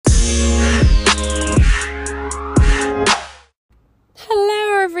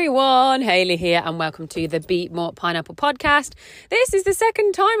Hayley here, and welcome to the Be More Pineapple podcast. This is the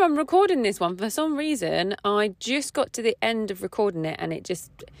second time I'm recording this one. For some reason, I just got to the end of recording it and it just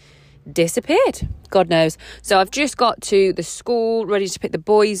disappeared. God knows. So I've just got to the school, ready to pick the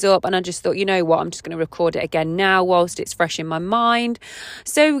boys up, and I just thought, you know what, I'm just going to record it again now whilst it's fresh in my mind.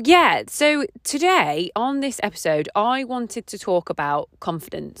 So today on this episode, I wanted to talk about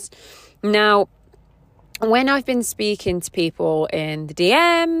confidence. Now, when I've been speaking to people in the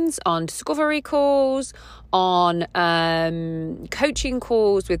DMs, on discovery calls, on coaching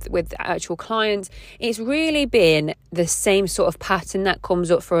calls with actual clients, it's really been the same sort of pattern that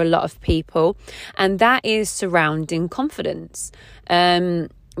comes up for a lot of people, and that is surrounding confidence.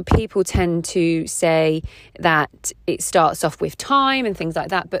 People tend to say that it starts off with time and things like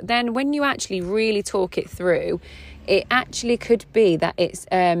that, but then when you actually really talk it through, it actually could be that it's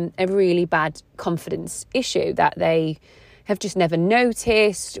a really bad confidence issue that they have just never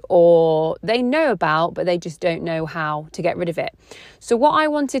noticed, or they know about, but they just don't know how to get rid of it. So what I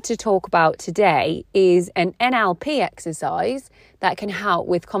wanted to talk about today is an NLP exercise that can help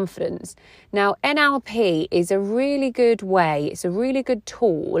with confidence. Now, NLP is a really good way, it's a really good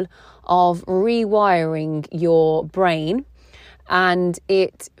tool of rewiring your brain. And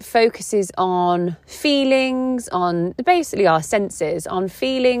it focuses on feelings, on basically our senses, on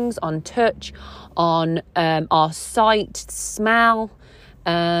feelings, on touch, on our sight, smell,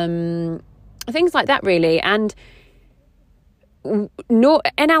 things like that really. And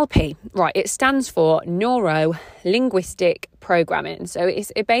NLP, right, it stands for Neuro-Linguistic Programming. So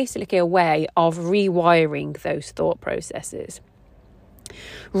it's basically a way of rewiring those thought processes.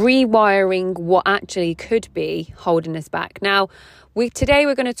 Rewiring what actually could be holding us back. Now, today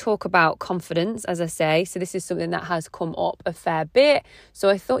we're going to talk about confidence, as I say. So this is something that has come up a fair bit. So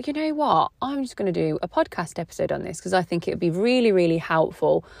I thought, you know what, I'm just going to do a podcast episode on this because I think it would be really, really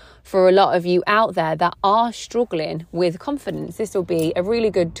helpful for a lot of you out there that are struggling with confidence. This will be a really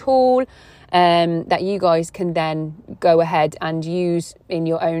good tool that you guys can then go ahead and use in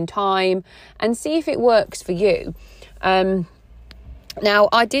your own time and see if it works for you. Now,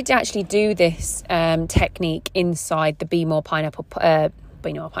 I did actually do this technique inside the Be More Pineapple podcast,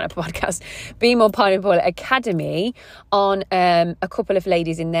 Be More Pineapple Academy, on a couple of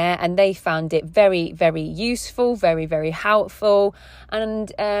ladies in there, and they found it very, very useful, very, very helpful,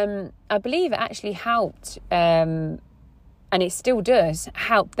 and I believe it actually helped, and it still does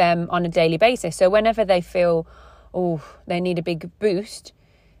help them on a daily basis. So whenever they feel, they need a big boost,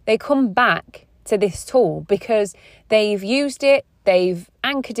 they come back to this tool because they've used it, they've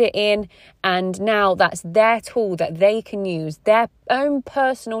anchored it in, and now that's their tool that they can use, their own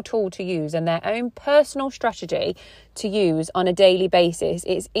personal tool to use and their own personal strategy to use on a daily basis.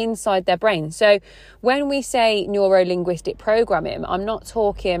 It's inside their brain. So when we say neuro-linguistic programming, I'm not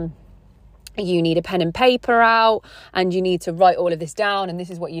talking you need a pen and paper out and you need to write all of this down and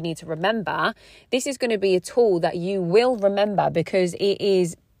this is what you need to remember. This is going to be a tool that you will remember because it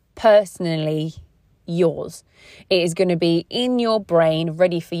is personally yours. It is going to be in your brain,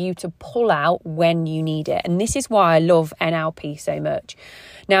 ready for you to pull out when you need it. And this is why I love NLP so much.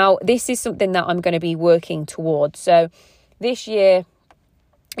 Now, this is something that I'm going to be working towards. So this year,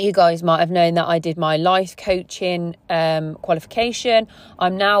 you guys might have known that I did my life coaching qualification.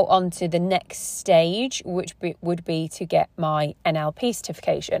 I'm now on to the next stage, which would be to get my NLP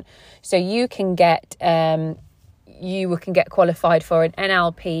certification. So you can get qualified for an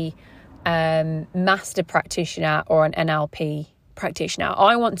NLP master practitioner or an NLP practitioner.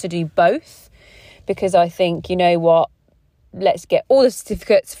 I want to do both because I think, you know what, let's get all the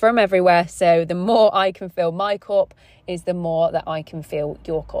certificates from everywhere. So the more I can fill my cup is the more that I can fill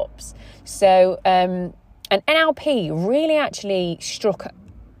your cups. So and NLP really actually struck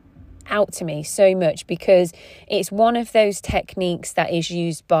out to me so much because it's one of those techniques that is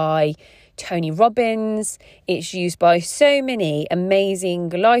used by Tony Robbins. It's used by so many amazing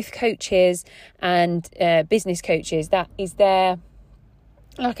life coaches and business coaches. That is there,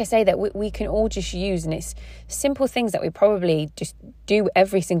 like I say, that we can all just use, and it's simple things that we probably just do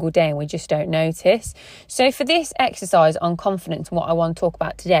every single day and we just don't notice. So for this exercise on confidence, what I want to talk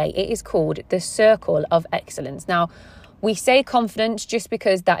about today, it is called the Circle of Excellence. Now, we say confidence just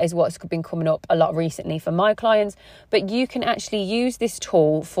because that is what's been coming up a lot recently for my clients, but you can actually use this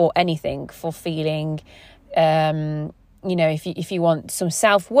tool for anything, for feeling, if you want some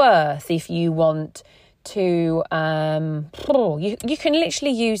self-worth, if you want to, you can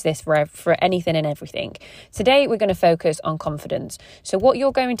literally use this for anything and everything. Today, we're going to focus on confidence. So what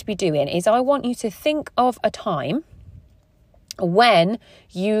you're going to be doing is I want you to think of a time when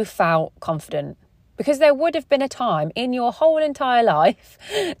you felt confident. because there would have been a time in your whole entire life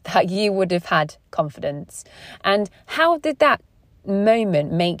that you would have had confidence. And how did that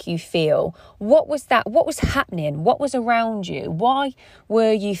moment make you feel? What was happening? What was around you? Why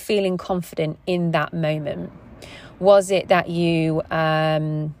were you feeling confident in that moment? Was it that you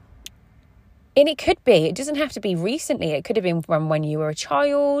and it doesn't have to be recently, it could have been from when you were a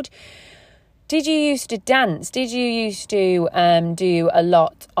child. Did you used to dance? Did you used to do a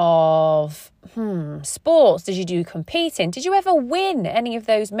lot of sports? Did you do competing? Did you ever win any of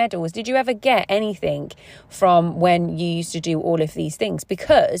those medals? Did you ever get anything from when you used to do all of these things?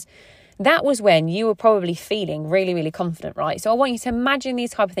 Because that was when you were probably feeling really, really confident, right? So I want you to imagine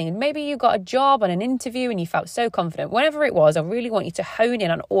these type of things. Maybe you got a job on an interview and you felt so confident. Whatever it was, I really want you to hone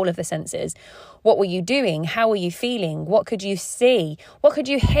in on all of the senses. What were you doing? How were you feeling? What could you see? What could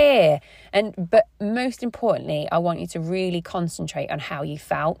you hear? But most importantly, I want you to really concentrate on how you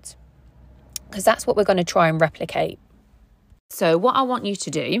felt, because that's what we're going to try and replicate. So what I want you to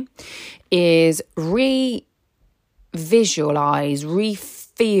do is visualize,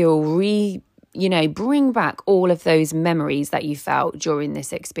 bring back all of those memories that you felt during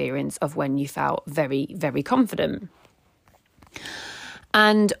this experience of when you felt very, very confident.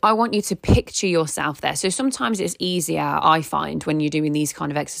 And I want you to picture yourself there. So sometimes it's easier, I find, when you're doing these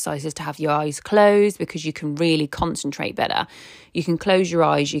kind of exercises to have your eyes closed, because you can really concentrate better. You can close your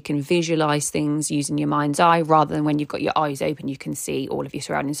eyes, you can visualize things using your mind's eye, rather than when you've got your eyes open, you can see all of your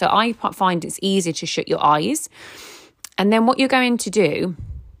surroundings. So I find it's easier to shut your eyes. And then what you're going to do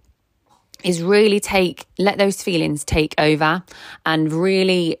is really let those feelings take over and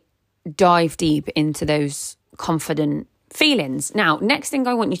really dive deep into those confident feelings. Now, next thing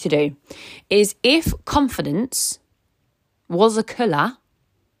I want you to do is, if confidence was a colour,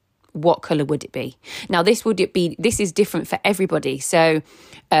 what colour would it be? Now, this is different for everybody. So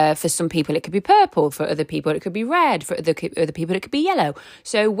for some people, it could be purple. For other people, it could be red. For other people, it could be yellow.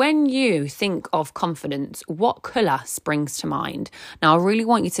 So when you think of confidence, what colour springs to mind? Now, I really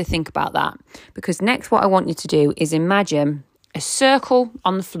want you to think about that, because next what I want you to do is imagine a circle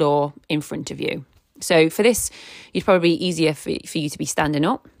on the floor in front of you. So for this, it's probably easier for you to be standing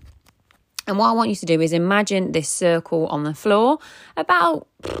up. And what I want you to do is imagine this circle on the floor about,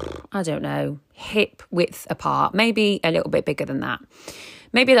 I don't know, hip width apart, maybe a little bit bigger than that.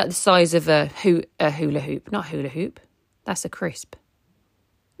 Maybe like the size of a hula hoop. Not hula hoop. That's a crisp.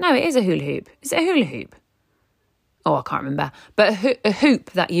 No, it is a hula hoop. Is it a hula hoop? Oh, I can't remember. But a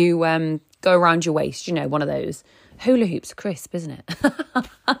hoop that you go around your waist, one of those. Hula hoop's a crisp, isn't it?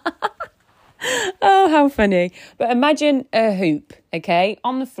 Oh, how funny. But imagine a hoop, okay,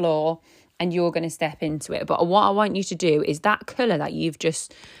 on the floor, and you're going to step into it. But what I want you to do is that colour that you've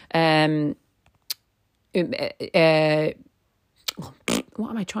just, what am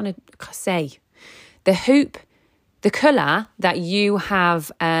I trying to say? The hoop, the colour that you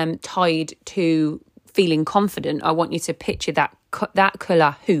have tied to feeling confident, I want you to picture that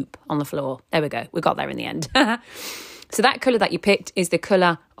colour hoop on the floor. There we go. We got there in the end. So that colour that you picked is the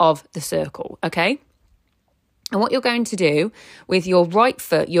colour of the circle, okay? And what you're going to do with your right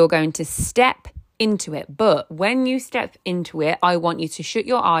foot, you're going to step into it. But when you step into it, I want you to shut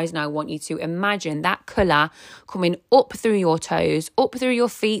your eyes and I want you to imagine that colour coming up through your toes, up through your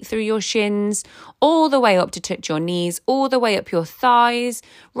feet, through your shins, all the way up to touch your knees, all the way up your thighs,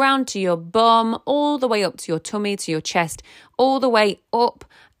 round to your bum, all the way up to your tummy, to your chest, all the way up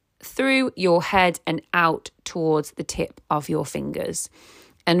through your head and out towards the tip of your fingers.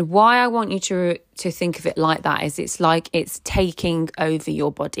 And why I want you to think of it like that is it's like it's taking over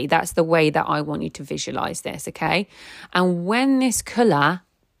your body. That's the way that I want you to visualize this, okay? And when this colour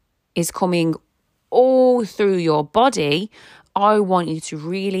is coming all through your body, I want you to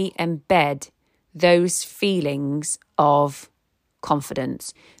really embed those feelings of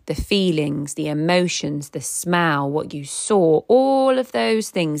confidence, the feelings, the emotions, the smell, what you saw, all of those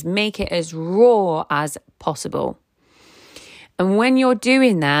things. Make it as raw as possible. And when you're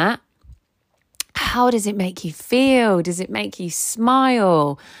doing that, how does it make you feel? Does it make you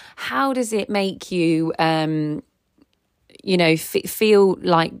smile? How does it make you, feel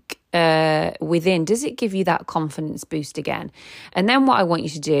like within? Does it give you that confidence boost again? And then what I want you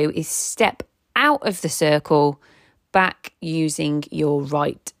to do is step out of the circle, back using your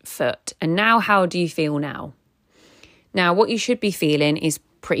right foot. And now, how do you feel now? Now, what you should be feeling is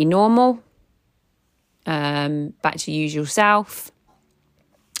pretty normal. Back to usual self.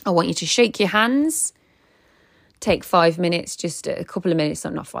 I want you to shake your hands. Take 5 minutes, just a couple of minutes,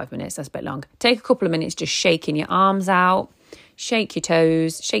 not 5 minutes, that's a bit long. Take a couple of minutes just shaking your arms out. Shake your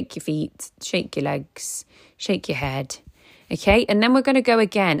toes, shake your feet, shake your legs, shake your head. Okay, and then we're going to go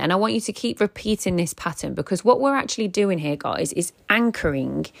again. And I want you to keep repeating this pattern, because what we're actually doing here, guys, is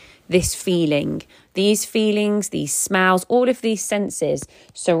anchoring this feeling, these feelings, these smells, all of these senses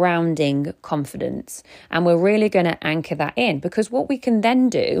surrounding confidence. And we're really going to anchor that in, because what we can then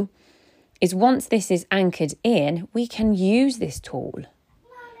do is, once this is anchored in, we can use this tool.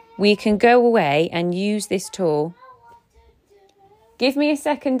 We can go away and use this tool. Give me a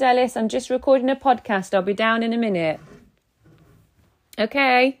second, Ellis. I'm just recording a podcast. I'll be down in a minute.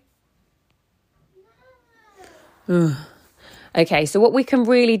 Okay. Okay, so what we can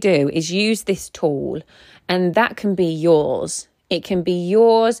really do is use this tool, and that can be yours. It can be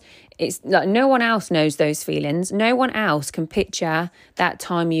yours. It's like no one else knows those feelings. No one else can picture that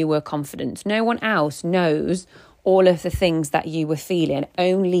time you were confident. No one else knows all of the things that you were feeling.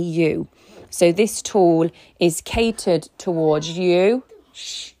 Only you. So this tool is catered towards you.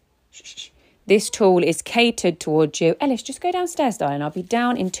 Shh. This tool is catered towards you. Ellis, just go downstairs, darling. I'll be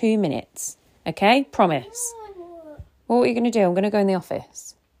down in 2 minutes. Okay? Promise. What are you going to do? I'm going to go in the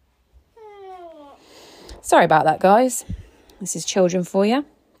office. Sorry about that, guys. This is children for you.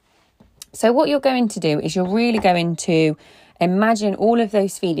 So what you're going to do is you're really going to imagine all of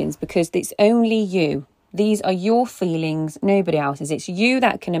those feelings, because it's only you. These are your feelings, nobody else's. It's you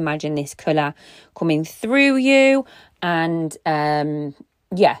that can imagine this colour coming through you. And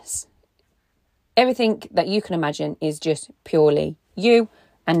yes, everything that you can imagine is just purely you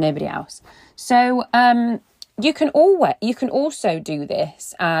and nobody else. So you can also do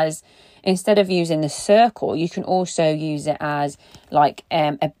this as, instead of using the circle, you can also use it as like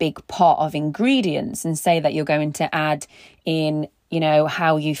a big pot of ingredients, and say that you're going to add in, you know,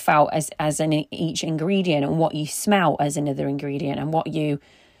 how you felt as each ingredient, and what you smell as another ingredient, and what you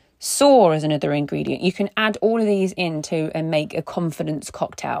saw as another ingredient. You can add all of these into and make a confidence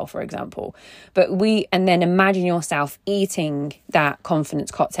cocktail, for example. And then imagine yourself eating that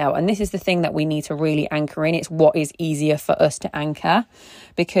confidence cocktail. And this is the thing that we need to really anchor in. It's what is easier for us to anchor,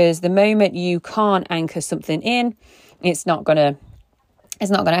 because the moment you can't anchor something in, it's not going to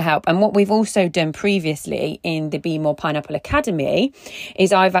help. And what we've also done previously in the Be More Pineapple Academy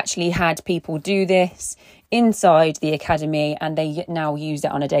is I've actually had people do this inside the academy, and they now use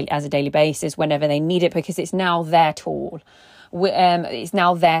it on a daily basis whenever they need it, because it's now their tool. It's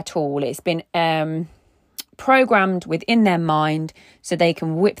been programmed within their mind, so they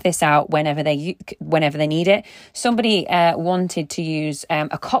can whip this out whenever they need it. Somebody wanted to use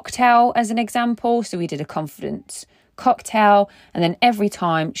a cocktail as an example, so we did a confidence cocktail, and then every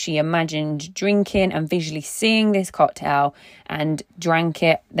time she imagined drinking and visually seeing this cocktail and drank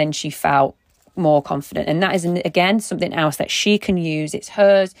it, then she felt more confident. And that is, again, something else that she can use. It's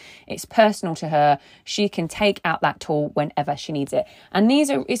hers, it's personal to her. She can take out that tool whenever she needs it. And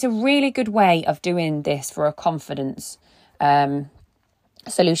it's a really good way of doing this for a confidence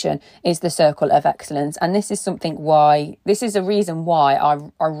solution, is the circle of excellence. And this is a reason why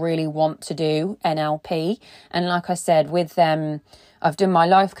I really want to do NLP. And like I said, with them, I've done my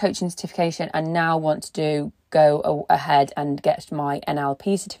life coaching certification, and now want to go ahead and get my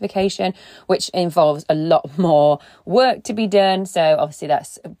NLP certification, which involves a lot more work to be done. So obviously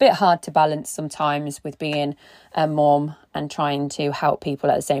that's a bit hard to balance sometimes with being a mom and trying to help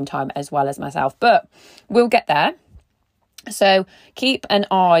people at the same time, as well as myself, but we'll get there. So keep an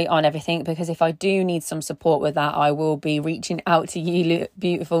eye on everything, because if I do need some support with that, I will be reaching out to you,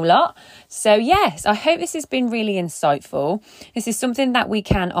 beautiful lot. So yes, I hope this has been really insightful. This is something that we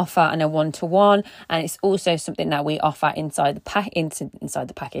can offer in a one-to-one, and it's also something that we offer inside the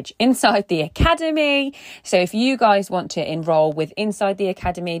academy. So if you guys want to enroll with Inside the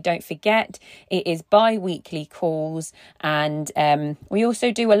Academy, don't forget it is bi-weekly calls, and we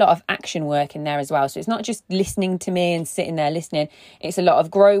also do a lot of action work in there as well. So it's not just listening to me and sitting there listening. It's a lot of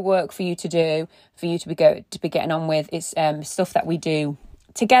grow work for you to do, for you to be getting on with. It's stuff that we do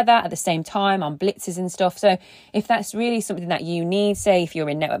together at the same time on blitzes and stuff. So if that's really something that you need, say if you're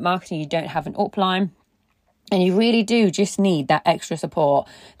in network marketing, you don't have an upline, and you really do just need that extra support,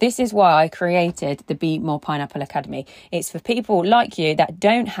 this is why I created the Be More Pineapple Academy. It's for people like you that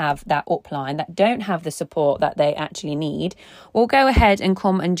don't have that upline, that don't have the support that they actually need. Well, go ahead and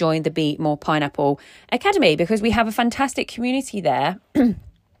come and join the Be More Pineapple Academy, because we have a fantastic community there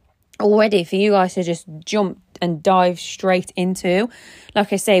already for you guys to just jump and dive straight into.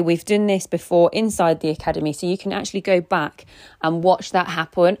 Like I say, we've done this before inside the academy, so you can actually go back and watch that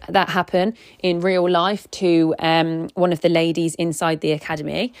happen in real life to one of the ladies inside the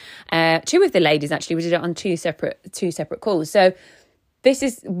academy. Two of the ladies, actually, we did it on two separate calls. So this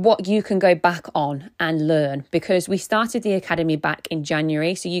is what you can go back on and learn, because we started the academy back in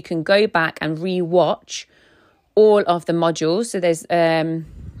January, so you can go back and re-watch all of the modules. So there's, there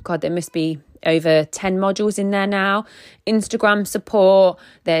must be over 10 modules in there now. Instagram support,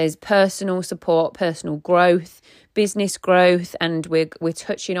 there's personal support, personal growth, business growth, and we're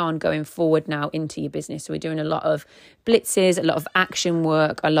touching on going forward now into your business. So we're doing a lot of blitzes, a lot of action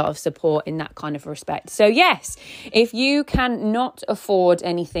work, a lot of support in that kind of respect. So yes, if you cannot afford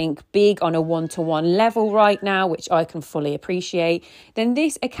anything big on a one-to-one level right now, which I can fully appreciate, then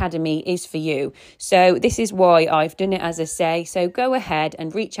this academy is for you. So this is why I've done it, as I say. So go ahead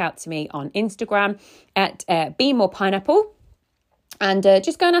and reach out to me on Instagram at Be More Pineapple, and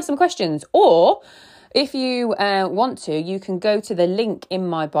just go and ask some questions. Or if you want to, you can go to the link in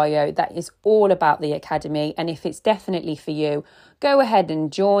my bio that is all about the academy. And if it's definitely for you, go ahead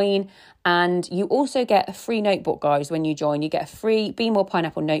and join. And you also get a free notebook, guys, when you join. You get a free Be More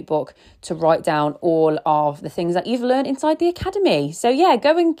Pineapple notebook to write down all of the things that you've learned inside the academy. So yeah,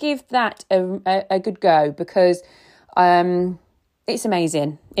 go and give that a good go, because it's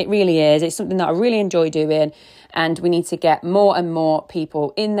amazing. It really is. It's something that I really enjoy doing, and we need to get more and more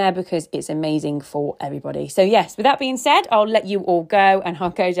people in there because it's amazing for everybody. So yes, with that being said, I'll let you all go, and I'll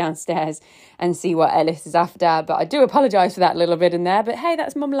go downstairs and see what Ellis is after. But I do apologise for that little bit in there. But hey,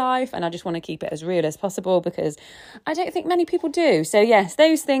 that's mum life, and I just want to keep it as real as possible because I don't think many people do. So yes,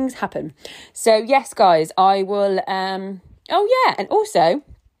 those things happen. So yes, guys, I will... Oh yeah, and also...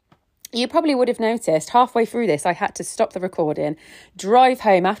 you probably would have noticed halfway through this, I had to stop the recording, drive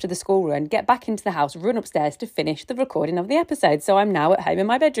home after the school run, get back into the house, run upstairs to finish the recording of the episode. So I'm now at home in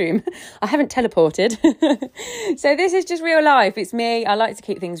my bedroom. I haven't teleported. So this is just real life. It's me. I like to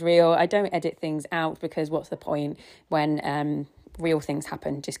keep things real. I don't edit things out because what's the point when real things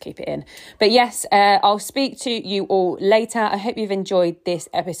happen? Just keep it in. But yes, I'll speak to you all later. I hope you've enjoyed this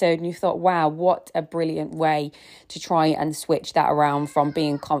episode and you thought, wow, what a brilliant way to try and switch that around from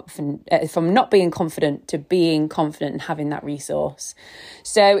being confident, from not being confident to being confident and having that resource.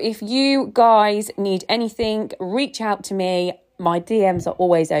 So if you guys need anything, reach out to me. My DMs are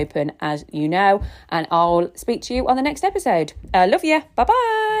always open, as you know, and I'll speak to you on the next episode. Love you.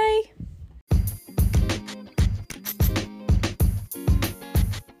 Bye-bye.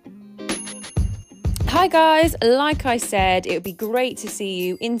 Hi guys, like I said, it would be great to see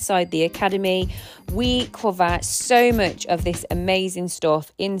you inside the academy. We cover so much of this amazing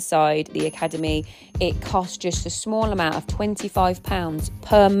stuff inside the academy. It costs just a small amount of £25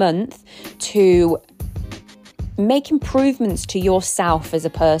 per month to make improvements to yourself as a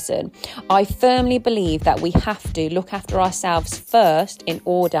person. I firmly believe that we have to look after ourselves first in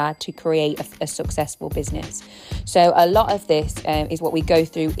order to create a successful business. So a lot of this is what we go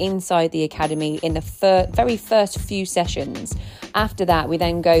through inside the academy in the very first few sessions. After that, we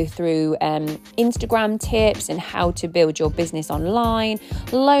then go through Instagram tips and how to build your business online,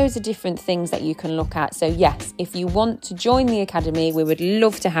 loads of different things that you can look at. So yes, if you want to join the academy, we would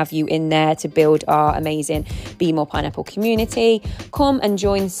love to have you in there to build our amazing Be More Pineapple community. Come and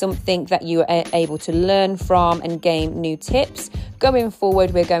join something that you are able to learn from and gain new tips. Going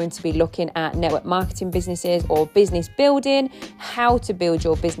forward, we're going to be looking at network marketing businesses or business building, how to build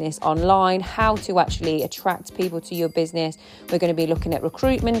your business online, how to actually attract people to your business. We're going to be looking at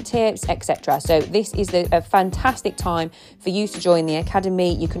recruitment tips, etc. So this is a fantastic time for you to join the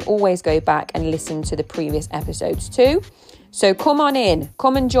academy. You can always go back and listen to the previous episodes too. So come on in,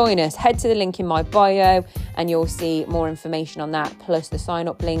 come and join us. Head to the link in my bio and you'll see more information on that, plus the sign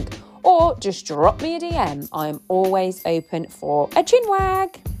up link, or just drop me a DM. I'm always open for a chin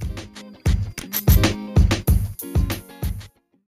wag.